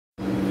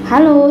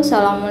Halo,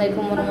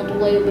 assalamualaikum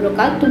warahmatullahi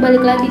wabarakatuh.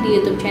 Balik lagi di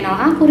YouTube channel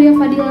aku, Ria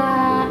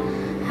Fadila.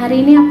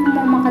 Hari ini aku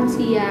mau makan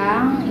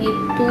siang,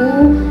 itu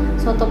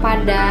soto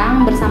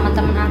Padang bersama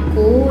temen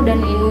aku, dan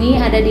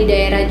ini ada di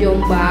daerah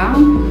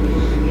Jombang.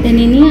 Dan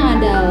ini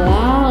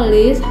adalah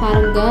list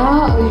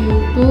harga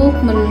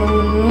untuk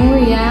menu-menu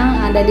yang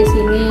ada di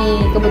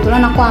sini.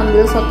 Kebetulan aku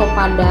ambil soto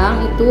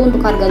Padang itu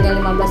untuk harganya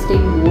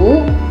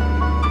 15.000.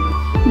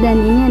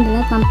 Dan ini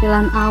adalah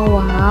tampilan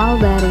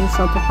awal dari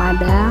soto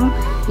Padang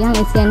yang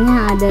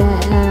isiannya ada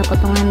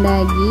potongan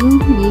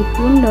daging,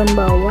 bihun, daun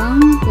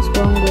bawang, terus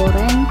bawang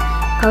goreng.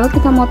 Kalau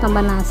kita mau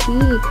tambah nasi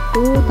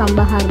itu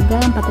tambah harga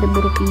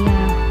Rp4.000.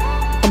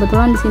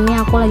 Kebetulan di sini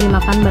aku lagi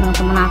makan bareng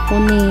temen aku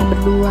nih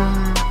berdua.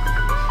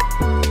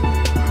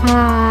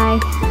 Hai.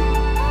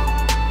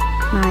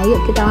 Nah,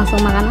 yuk kita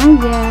langsung makan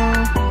aja.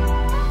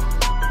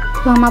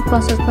 Selama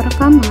proses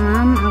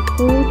perekaman,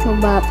 aku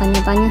coba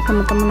tanya-tanya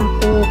sama temen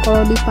aku,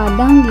 kalau di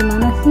Padang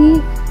gimana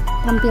sih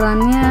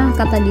tampilannya?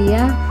 Kata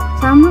dia,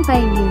 sama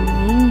kayak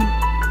gini,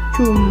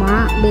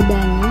 cuma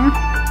bedanya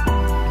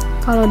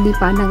kalau di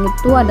Padang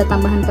itu ada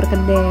tambahan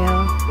perkedel.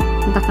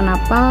 Entah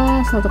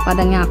kenapa soto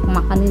Padang yang aku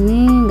makan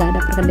ini nggak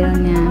ada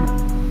perkedelnya.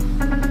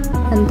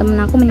 Dan temen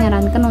aku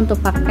menyarankan untuk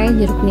pakai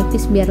jeruk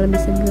nipis biar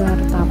lebih segar,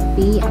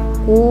 tapi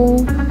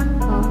aku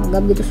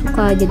nggak begitu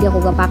suka, jadi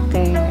aku nggak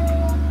pakai.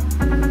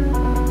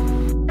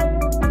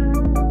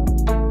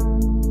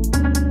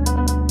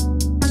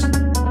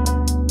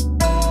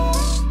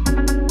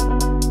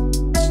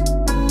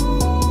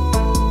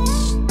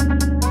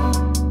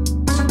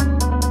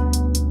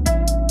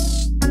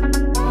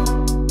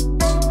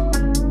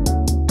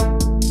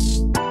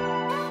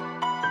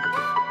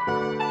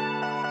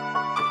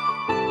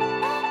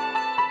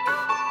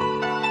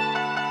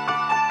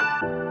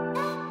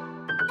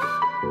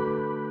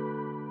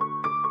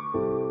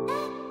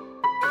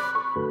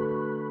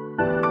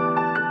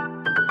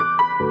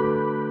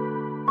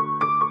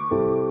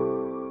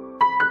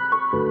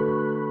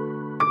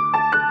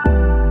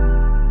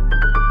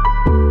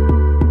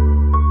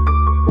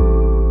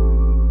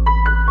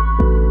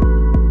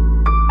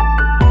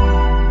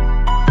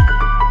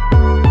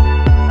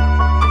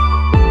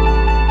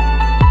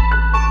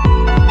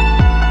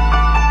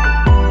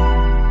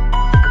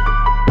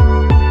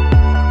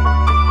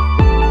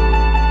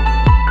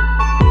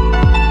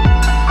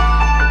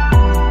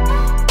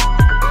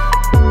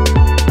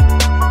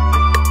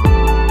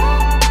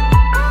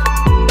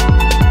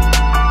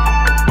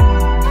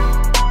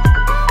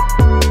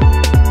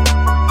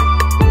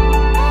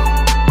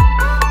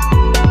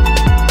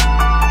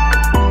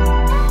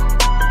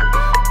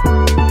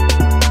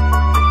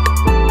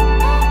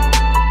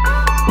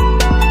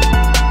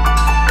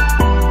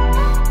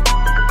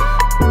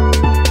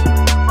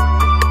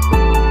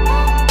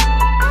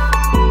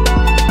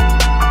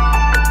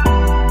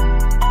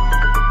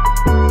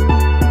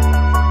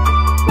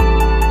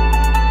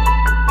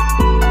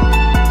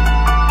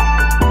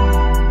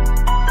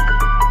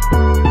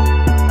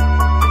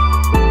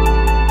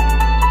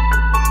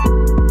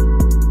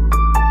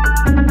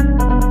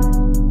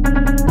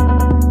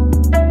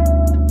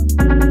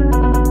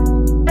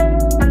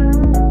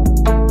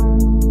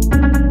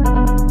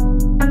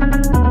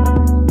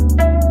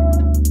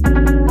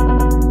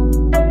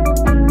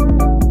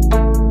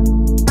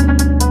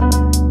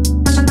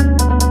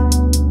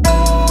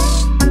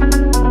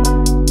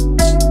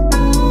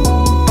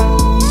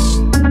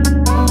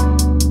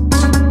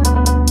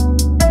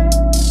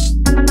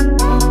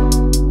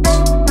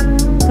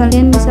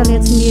 Kalian bisa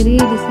lihat sendiri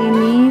di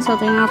sini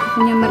soto yang aku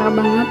punya merah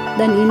banget,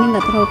 dan ini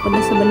nggak terlalu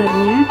pedas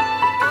sebenarnya.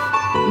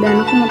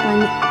 Dan aku mau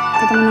tanya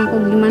ke temen aku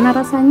gimana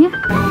rasanya.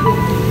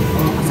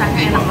 Rasanya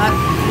enak banget,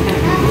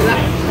 gila,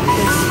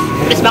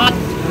 pedas banget.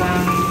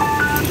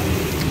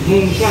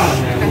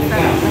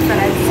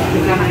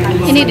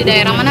 Ini di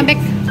daerah mana,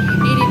 Bek?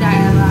 Ini di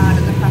daerah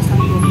dekat Pasar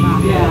Jombang.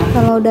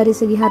 Kalau dari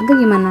segi harga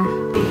gimana?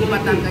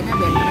 Buat harganya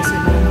bebas ya,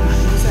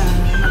 bisa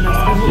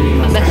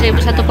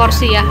 15.000 satu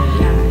porsi ya.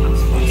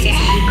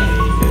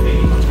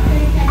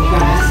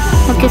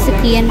 Oke,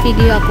 sekian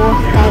video aku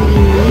kali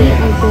ini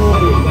untuk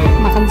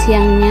makan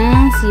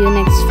siangnya. See you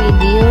next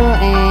video.